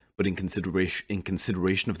but in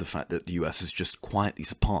consideration of the fact that the US has just quietly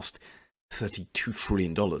surpassed $32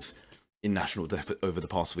 trillion in national debt over the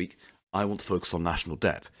past week, I want to focus on national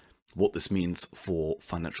debt, what this means for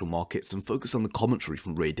financial markets, and focus on the commentary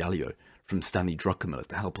from Ray Dalio, from Stanley Druckenmiller,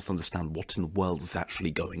 to help us understand what in the world is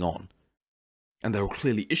actually going on. And there are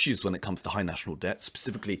clearly issues when it comes to high national debt,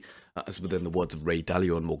 specifically, as within the words of Ray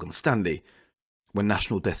Dalio and Morgan Stanley, when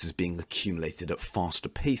national debt is being accumulated at faster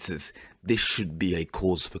paces, this should be a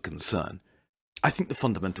cause for concern. I think the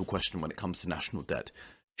fundamental question when it comes to national debt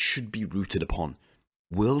should be rooted upon,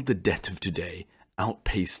 will the debt of today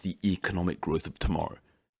outpace the economic growth of tomorrow?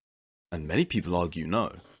 And many people argue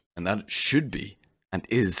no, and that it should be and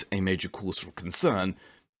is a major cause for concern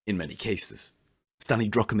in many cases. Stanley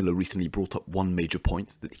Druckenmiller recently brought up one major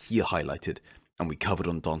point that he highlighted and we covered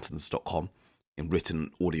on Dantons.com in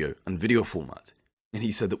written, audio and video format. And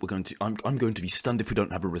he said that I'm going to be stunned if we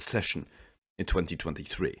don't have a recession in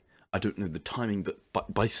 2023. I don't know the timing,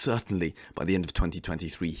 but certainly by the end of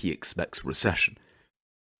 2023, he expects a recession.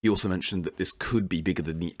 He also mentioned that this could be bigger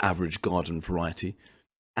than the average garden variety,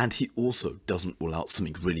 and he also doesn't rule out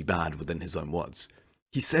something really bad within his own words.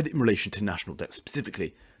 He said in relation to national debt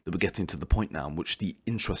specifically that we're getting to the point now in which the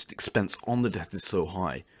interest expense on the debt is so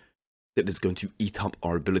high that is going to eat up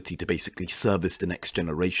our ability to basically service the next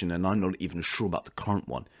generation, and I'm not even sure about the current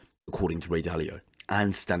one, according to Ray Dalio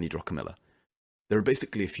and Stanley Druckenmiller. There are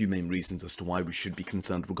basically a few main reasons as to why we should be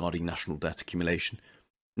concerned regarding national debt accumulation.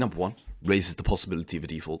 Number one, raises the possibility of a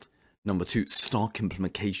default. Number two, stark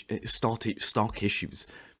issues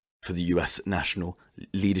for the US national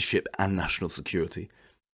leadership and national security,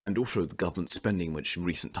 and also the government spending, which in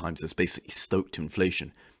recent times has basically stoked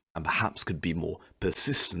inflation, and perhaps could be more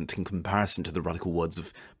persistent in comparison to the radical words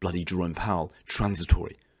of bloody Jerome Powell,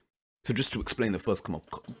 transitory. So just to explain the first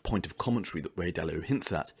point of commentary that Ray Dalio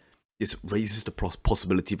hints at, this raises the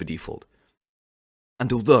possibility of a default.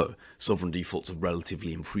 And although sovereign defaults are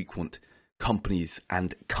relatively infrequent, companies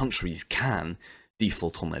and countries can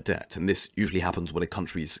default on their debt, and this usually happens when a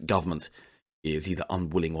country's government is either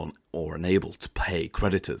unwilling or unable to pay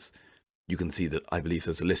creditors. You can see that I believe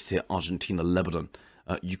there's a list here: Argentina, Lebanon,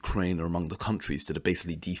 Ukraine are among the countries that have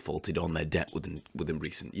basically defaulted on their debt within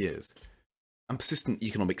recent years. And persistent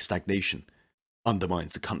economic stagnation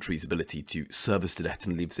undermines the country's ability to service the debt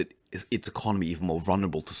and leaves its economy even more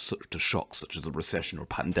vulnerable to shocks such as a recession or a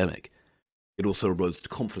pandemic. It also erodes the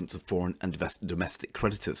confidence of foreign and domestic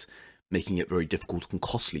creditors, making it very difficult and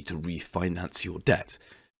costly to refinance your debt.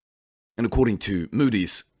 And according to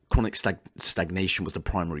Moody's, chronic stagnation was the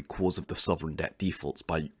primary cause of the sovereign debt defaults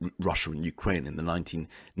by Russia and Ukraine in the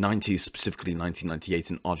 1990s, specifically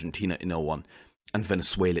 1998 in Argentina in 2001, and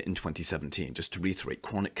Venezuela in 2017. Just to reiterate,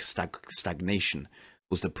 chronic stagnation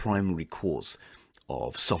was the primary cause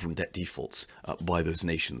of sovereign debt defaults by those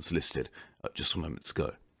nations listed just some moments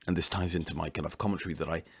ago. And this ties into my kind of commentary that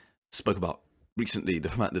I spoke about recently, the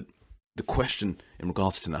fact that the question in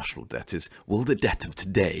regards to national debt is, will the debt of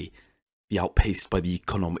today be outpaced by the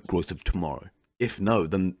economic growth of tomorrow? If no,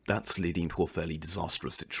 then that's leading to a fairly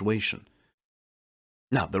disastrous situation.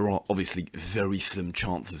 Now, there are obviously very slim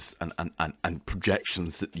chances and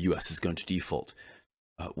projections that the US is going to default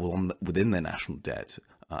within their national debt.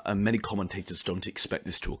 And many commentators don't expect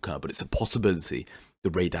this to occur, but it's a possibility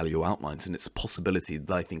that Ray Dalio outlines, and it's a possibility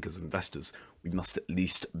that I think as investors we must at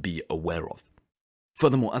least be aware of.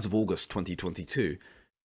 Furthermore, as of August 2022,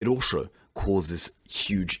 it also causes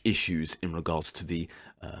huge issues in regards to the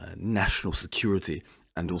national security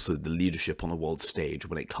and also the leadership on the world stage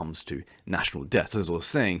when it comes to national debt. As I was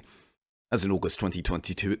saying, as in August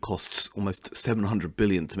 2022, it costs almost $700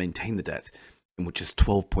 billion to maintain the debt, in which is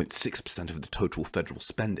 12.6% of the total federal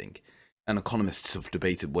spending. And economists have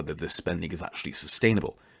debated whether this spending is actually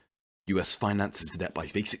sustainable. US finances the debt by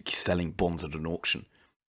basically selling bonds at an auction,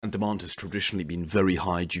 and demand has traditionally been very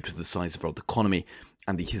high due to the size of our economy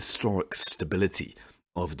and the historic stability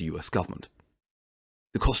of the US government.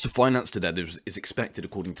 The cost to finance the debt is expected,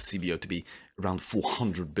 according to CBO, to be around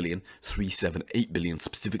 $400 billion, $378 billion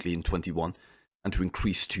specifically in 21, and to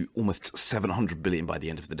increase to almost $700 billion by the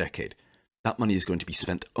end of the decade. That money is going to be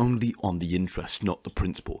spent only on the interest, not the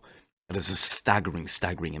principal. That is a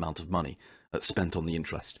staggering amount of money that's spent on the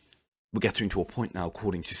interest. We're getting to a point now,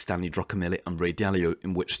 according to Stanley Druckenmiller and Ray Dalio,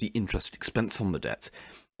 in which the interest expense on the debt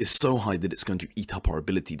is so high that it's going to eat up our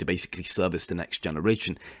ability to basically service the next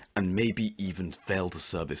generation, and maybe even fail to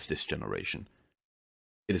service this generation.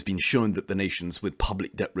 It has been shown that the nations with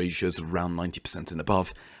public debt ratios of around 90% and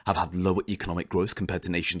above have had lower economic growth compared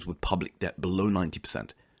to nations with public debt below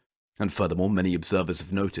 90%. And furthermore, many observers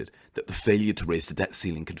have noted that the failure to raise the debt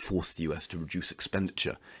ceiling could force the US to reduce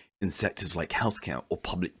expenditure in sectors like healthcare or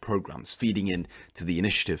public programs, feeding into the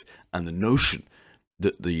initiative and the notion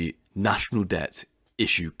that the national debt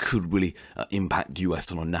issue could really impact the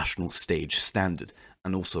US on a national stage standard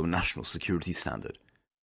and also a national security standard.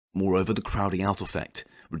 Moreover, the crowding out effect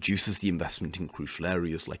reduces the investment in crucial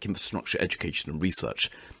areas like infrastructure, education and research,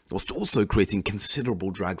 whilst also creating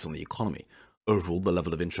considerable drags on the economy. Overall, the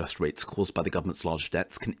level of interest rates caused by the government's large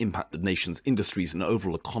debts can impact the nation's industries and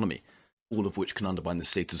overall economy, all of which can undermine the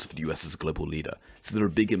status of the US as a global leader. So there are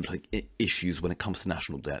big issues when it comes to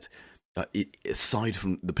national debt. Aside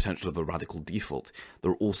from the potential of a radical default,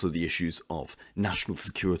 there are also the issues of national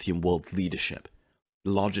security and world leadership.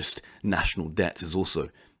 The largest national debt is also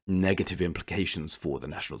negative implications for the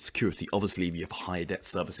national security. Obviously, if you have higher debt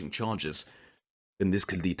servicing charges, then this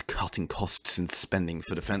could lead to cutting costs in spending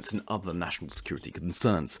for defense and other national security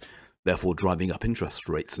concerns, therefore driving up interest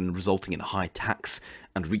rates and resulting in high tax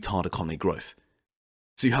and retard economy growth.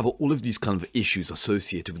 So you have all of these kind of issues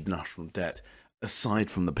associated with national debt, aside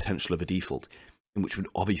from the potential of a default, in which would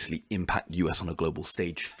obviously impact the US on a global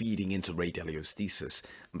stage, feeding into Ray Dalio's thesis,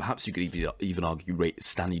 and perhaps you could even argue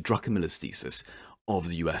Stanley Druckenmiller's thesis of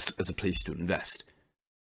the US as a place to invest.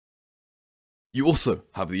 You also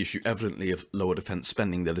have the issue, evidently, of lower defense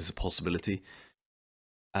spending. That is a possibility,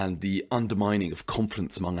 and the undermining of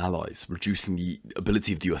confidence among allies, reducing the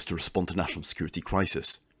ability of the US to respond to national security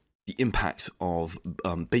crisis. The impact of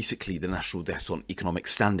basically the national debt on economic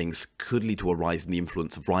standings could lead to a rise in the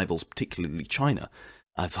influence of rivals, particularly China,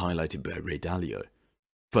 as highlighted by Ray Dalio.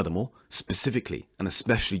 Furthermore, specifically, and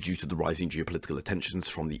especially due to the rising geopolitical tensions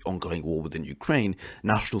from the ongoing war within Ukraine,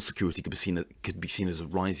 national security could be seen as a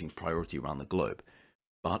rising priority around the globe.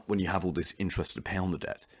 But when you have all this interest to pay on the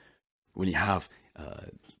debt, when you have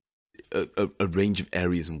a range of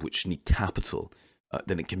areas in which need capital,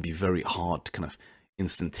 then it can be very hard to kind of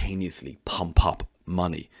instantaneously pump up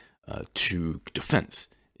money to defense.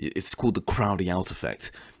 It's called the crowding out effect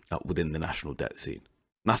within the national debt scene.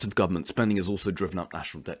 Massive government spending has also driven up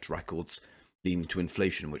national debt records, leading to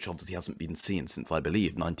inflation, which obviously hasn't been seen since, I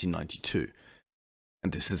believe, 1992.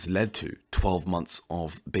 And this has led to 12 months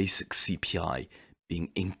of basic CPI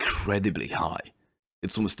being incredibly high.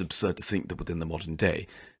 It's almost absurd to think that within the modern day,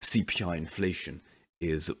 CPI inflation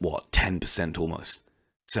is, 10% almost,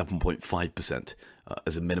 7.5%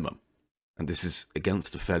 as a minimum. And this is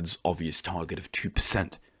against the Fed's obvious target of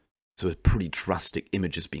 2%. So a pretty drastic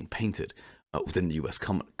image is being painted within the US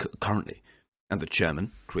currently. And the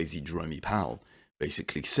chairman, crazy Jerome Powell,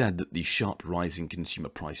 basically said that the sharp rise in consumer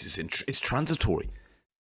prices is transitory.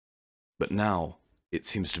 But now it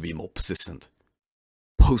seems to be more persistent.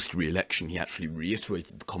 Post-re-election, he actually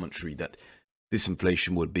reiterated the commentary that this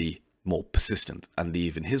inflation would be more persistent and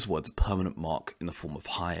leave, in his words, a permanent mark in the form of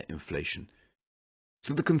higher inflation.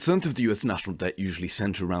 So the concerns of the US national debt usually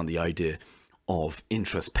center around the idea of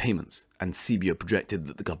interest payments, and CBO projected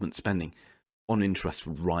that the government spending on interest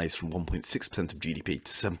would rise from 1.6% of GDP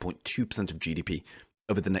to 7.2% of GDP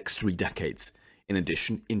over the next 3 decades. In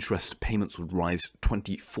addition, interest payments would rise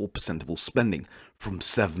 24% of all spending from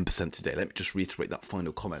 7% today. Let me just reiterate that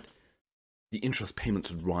final comment. The interest payments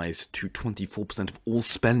would rise to 24% of all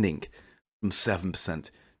spending from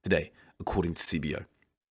 7% today, according to CBO.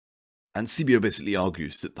 And CBO basically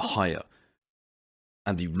argues that the higher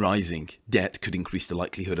and the rising debt could increase the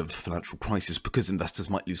likelihood of a financial crisis because investors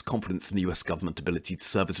might lose confidence in the US government ability to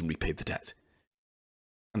service and repay the debt.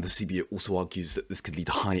 And the CBO also argues that this could lead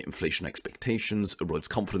to higher inflation expectations, erodes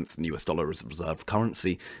confidence in the US dollar as a reserve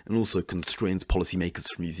currency, and also constrains policymakers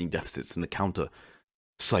from using deficits in a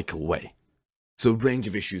counter-cycle way. So a range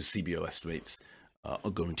of issues CBO estimates are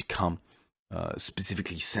going to come,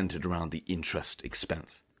 specifically centered around the interest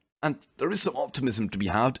expense. And there is some optimism to be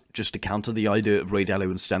had, just to counter the idea of Ray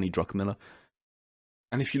Dalio and Stanley Druckenmiller.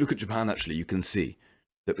 And if you look at Japan, actually, you can see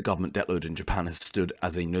that the government debt load in Japan has stood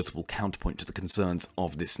as a notable counterpoint to the concerns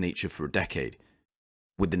of this nature for a decade.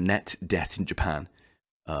 With the net debt in Japan,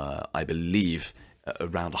 I believe,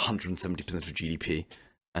 around 170% of GDP,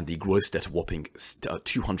 and the gross debt a whopping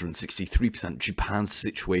 263%, Japan's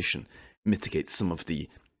situation mitigates some of the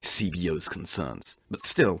CBO's concerns. But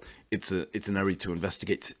still, it's an area to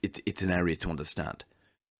investigate, it's an area to understand.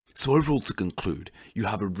 So overall, to conclude, you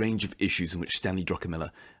have a range of issues in which Stanley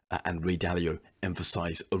Druckenmiller and Ray Dalio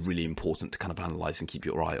emphasize are really important to kind of analyze and keep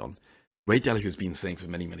your eye on. Ray Dalio has been saying for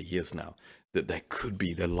many, many years now that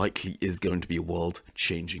there likely is going to be a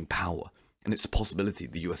world-changing power. And it's a possibility.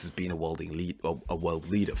 The US has been a world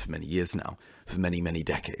leader for many years now, for many, many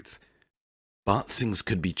decades. But things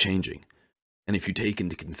could be changing. And if you take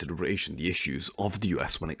into consideration the issues of the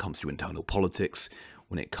US when it comes to internal politics,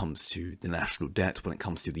 when it comes to the national debt, when it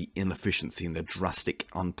comes to the inefficiency and the drastic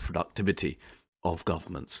unproductivity of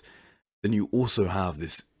governments, then you also have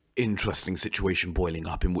this interesting situation boiling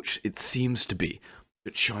up in which it seems to be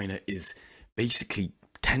that China is basically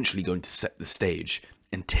potentially going to set the stage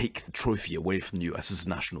and take the trophy away from the US as a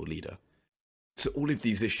national leader. So all of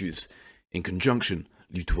these issues in conjunction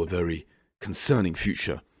lead to a very concerning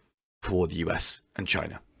future for the US and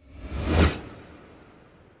China.